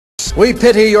We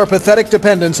pity your pathetic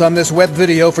dependence on this web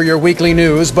video for your weekly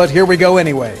news, but here we go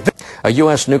anyway. A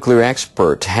U.S. nuclear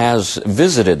expert has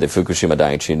visited the Fukushima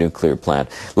Daiichi nuclear plant.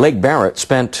 Lake Barrett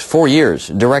spent 4 years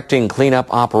directing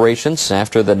cleanup operations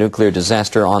after the nuclear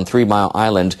disaster on 3 Mile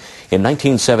Island in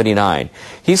 1979.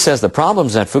 He says the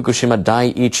problems at Fukushima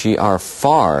Daiichi are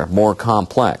far more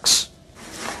complex.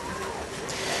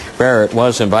 Barrett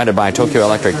was invited by Tokyo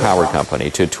Electric Power Company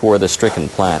to tour the stricken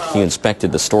plant. He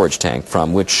inspected the storage tank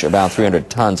from which about 300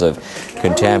 tons of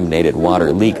contaminated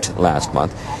water leaked last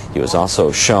month. He was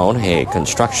also shown a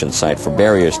construction site for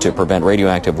barriers to prevent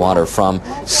radioactive water from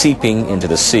seeping into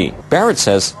the sea. Barrett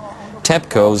says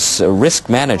TEPCO's risk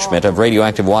management of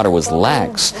radioactive water was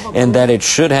lax and that it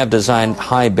should have designed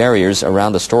high barriers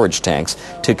around the storage tanks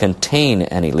to contain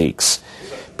any leaks.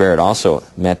 Barrett also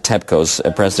met TEPCO's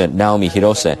President Naomi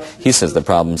Hirose. He says the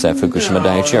problems at Fukushima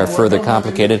Daiichi are further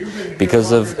complicated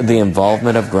because of the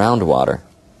involvement of groundwater.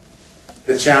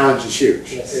 The challenge is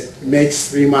huge. It makes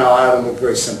 3 Mile Island look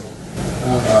very simple.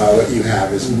 What you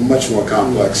have is much more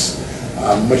complex,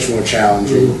 much more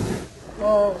challenging.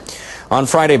 On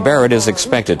Friday, Barrett is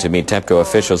expected to meet TEPCO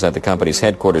officials at the company's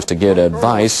headquarters to give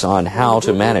advice on how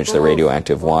to manage the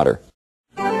radioactive water.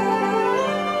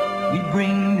 We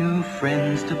bring new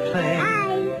friends to play.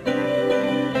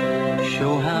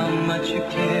 Show how much you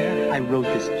care. I wrote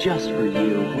this just for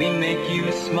you. We make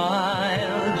you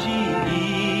smile, gee.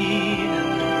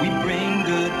 We bring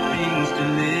good things to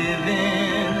live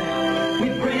in. We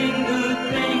bring good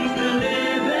things to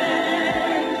live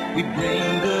in. We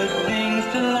bring good things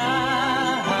to life.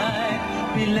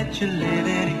 We let you live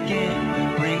it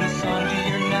again. Bring a song to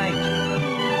your night.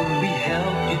 We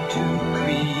help you to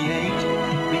create.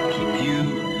 We keep you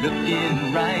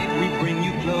looking right. We bring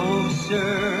you closer,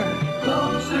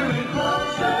 closer and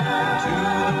closer to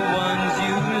the ones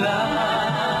you love.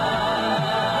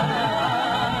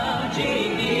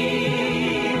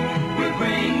 Genie, we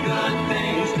bring good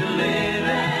things to live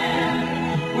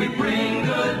in. We bring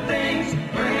good things,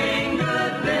 bring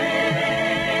good things.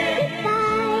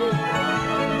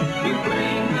 We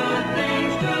bring good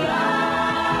things to life.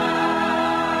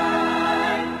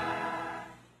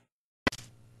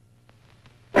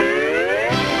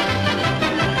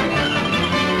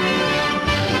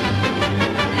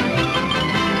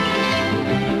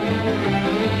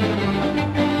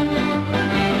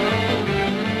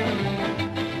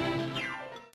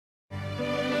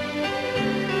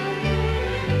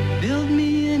 Build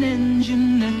me an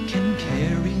engine that can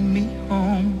carry me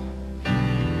home.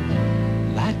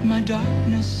 Light my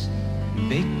darkness,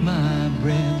 bake my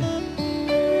bread.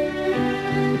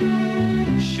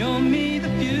 Show me the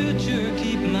future,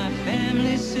 keep my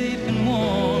family safe and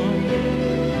warm.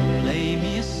 Play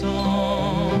me a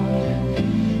song,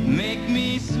 make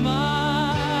me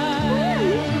smile.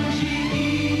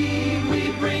 Gee,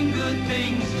 we bring good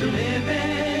things to live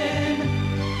in.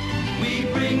 We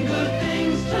bring good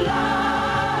things to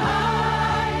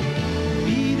life.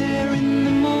 Be there in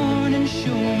the morning,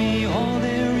 show me all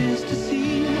there is to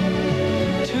see.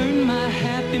 Turn my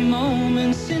happy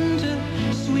moments into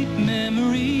sweet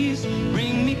memories.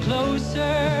 Bring me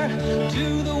closer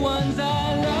to the ones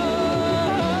I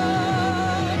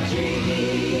love.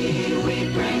 Gee, we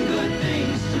bring good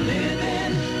things to live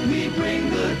in. We bring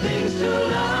good things to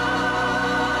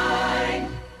life.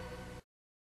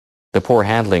 The poor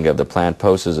handling of the plant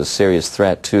poses a serious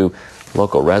threat to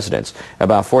local residents.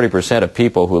 About 40% of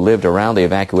people who lived around the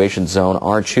evacuation zone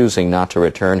are choosing not to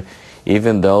return,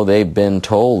 even though they've been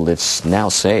told it's now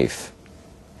safe.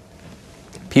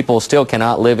 People still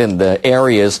cannot live in the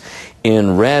areas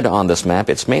in red on this map.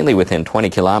 It's mainly within 20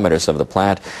 kilometers of the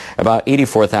plant. About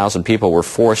 84,000 people were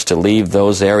forced to leave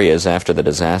those areas after the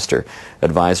disaster.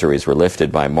 Advisories were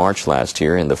lifted by March last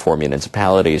year in the 4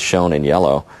 municipalities shown in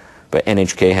yellow. But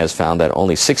NHK has found that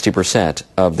only 60%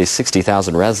 of the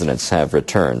 60,000 residents have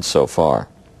returned so far.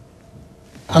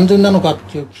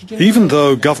 Even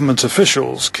though government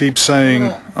officials keep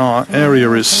saying our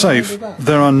area is safe,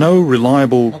 there are no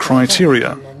reliable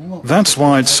criteria. That's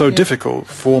why it's so difficult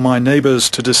for my neighbors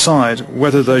to decide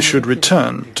whether they should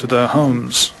return to their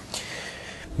homes.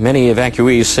 Many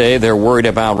evacuees say they're worried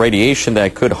about radiation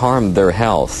that could harm their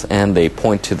health, and they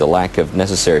point to the lack of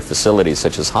necessary facilities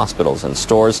such as hospitals and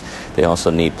stores. They also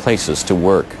need places to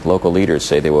work. Local leaders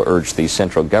say they will urge the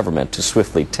central government to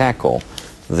swiftly tackle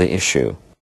the issue.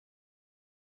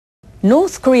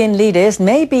 North Korean leaders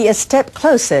may be a step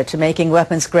closer to making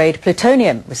weapons-grade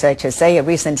plutonium. Researchers say a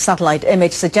recent satellite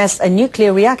image suggests a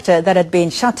nuclear reactor that had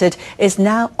been shuttered is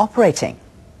now operating.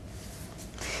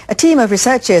 A team of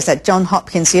researchers at Johns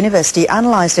Hopkins University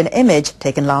analyzed an image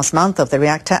taken last month of the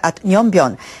reactor at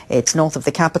Myeongbyon. It's north of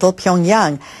the capital,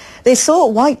 Pyongyang. They saw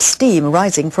white steam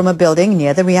rising from a building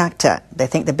near the reactor. They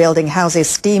think the building houses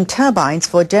steam turbines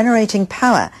for generating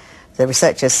power. The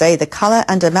researchers say the color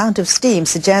and amount of steam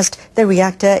suggest the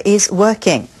reactor is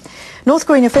working. North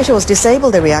Korean officials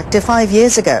disabled the reactor 5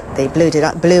 years ago. They blew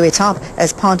it up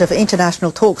as part of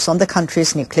international talks on the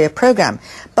country's nuclear program.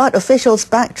 But officials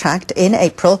backtracked in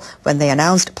April when they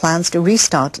announced plans to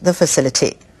restart the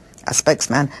facility. A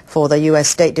spokesman for the U.S.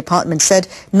 State Department said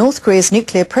North Korea's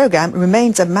nuclear program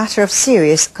remains a matter of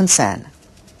serious concern.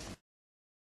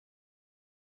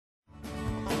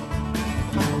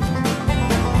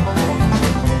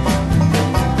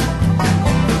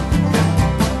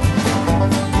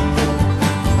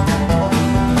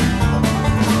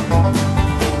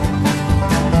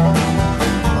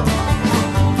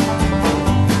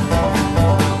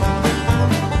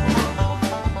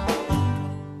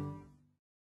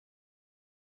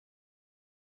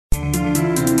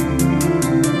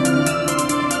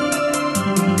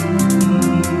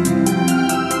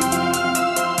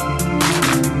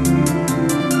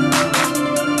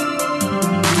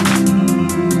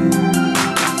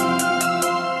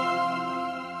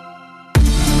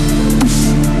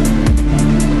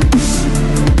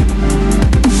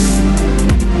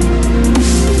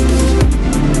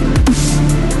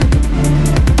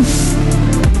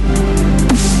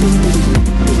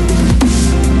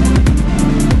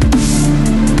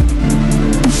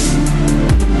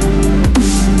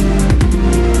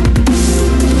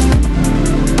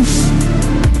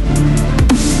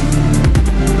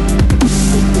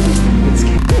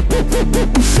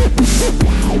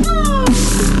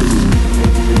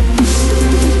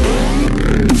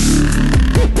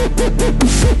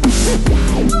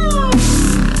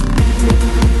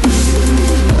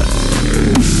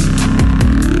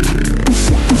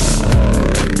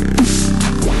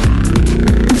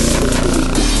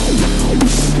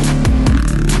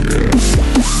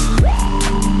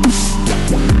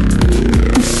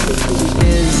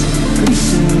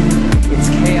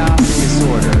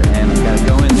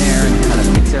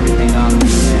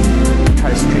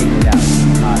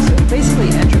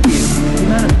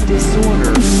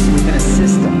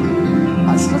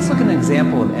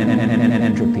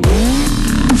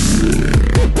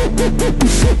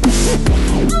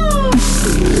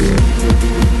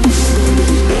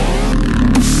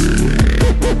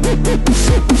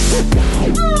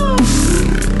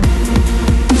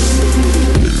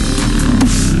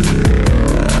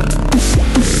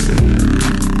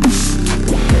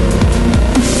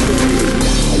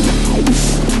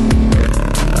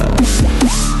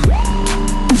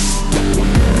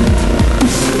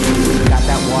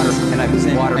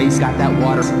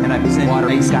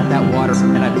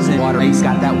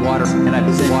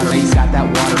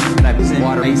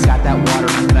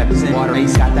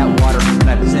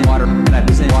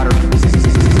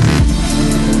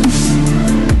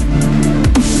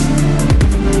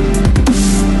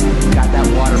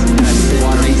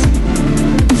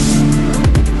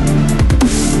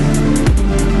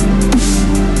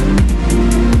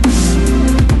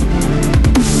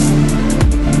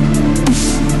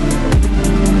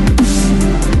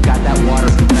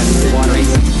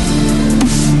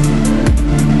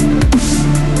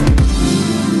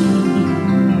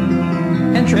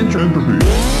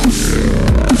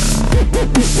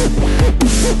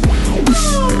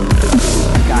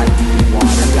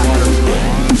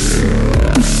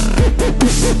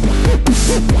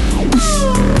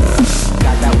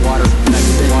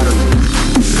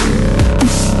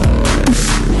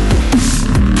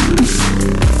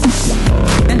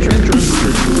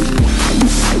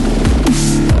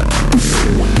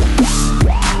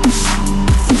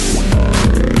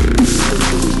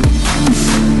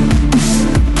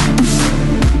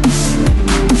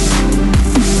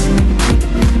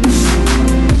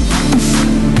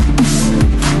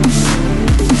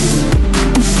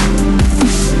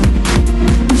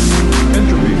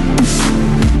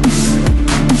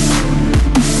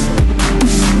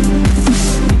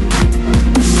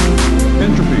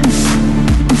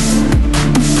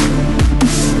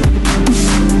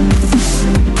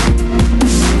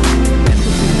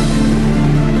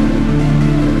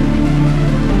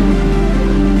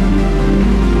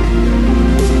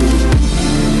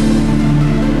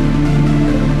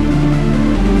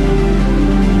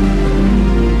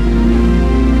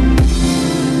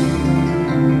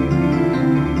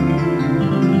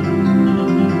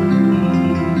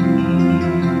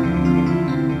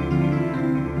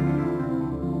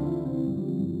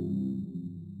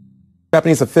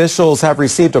 Japanese officials have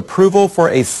received approval for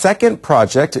a second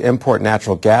project to import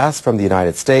natural gas from the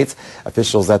United States.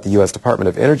 Officials at the U.S. Department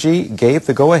of Energy gave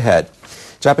the go-ahead.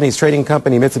 Japanese trading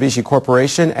company Mitsubishi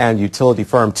Corporation and utility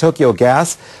firm Tokyo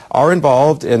Gas are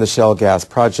involved in the shale gas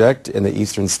project in the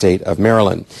eastern state of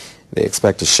Maryland. They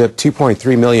expect to ship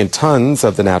 2.3 million tons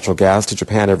of the natural gas to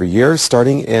Japan every year,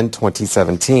 starting in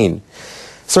 2017.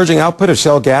 Surging output of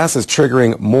shale gas is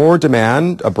triggering more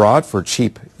demand abroad for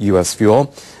cheap U.S.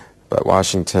 fuel, but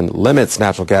Washington limits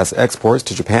natural gas exports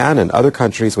to Japan and other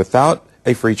countries without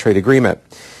a free trade agreement.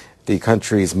 The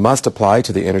countries must apply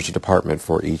to the Energy Department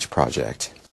for each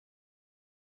project.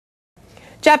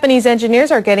 Japanese engineers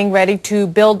are getting ready to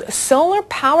build solar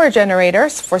power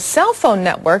generators for cell phone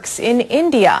networks in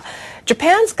India.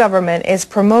 Japan's government is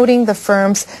promoting the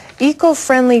firm's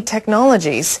eco-friendly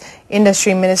technologies.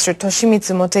 Industry Minister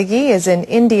Toshimitsu Motegi is in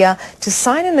India to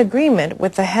sign an agreement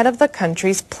with the head of the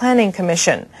country's planning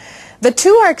commission. The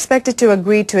two are expected to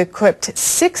agree to equip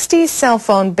 60 cell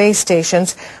phone base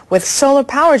stations with solar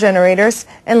power generators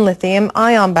and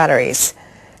lithium-ion batteries.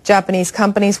 Japanese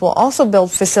companies will also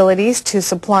build facilities to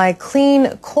supply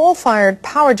clean coal-fired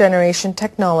power generation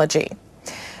technology.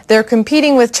 They're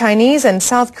competing with Chinese and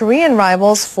South Korean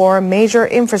rivals for major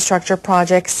infrastructure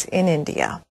projects in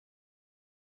India.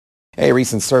 A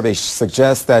recent survey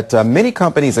suggests that many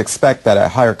companies expect that a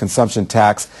higher consumption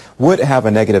tax would have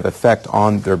a negative effect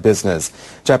on their business.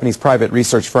 Japanese private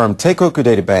research firm Teikoku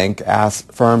Data Bank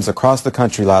asked firms across the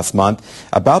country last month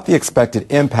about the expected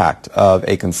impact of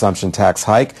a consumption tax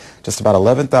hike. Just about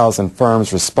 11,000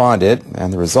 firms responded,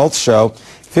 and the results show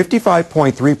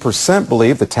 55.3%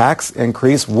 believe the tax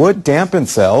increase would dampen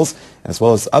sales as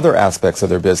well as other aspects of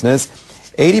their business.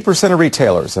 80% of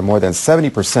retailers and more than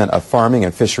 70% of farming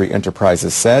and fishery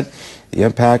enterprises said the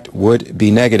impact would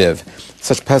be negative.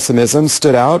 Such pessimism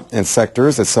stood out in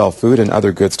sectors that sell food and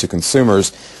other goods to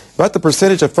consumers, but the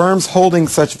percentage of firms holding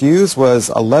such views was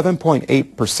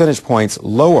 11.8 percentage points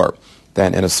lower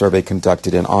than in a survey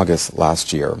conducted in August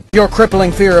last year. Your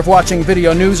crippling fear of watching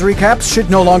video news recaps should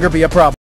no longer be a problem.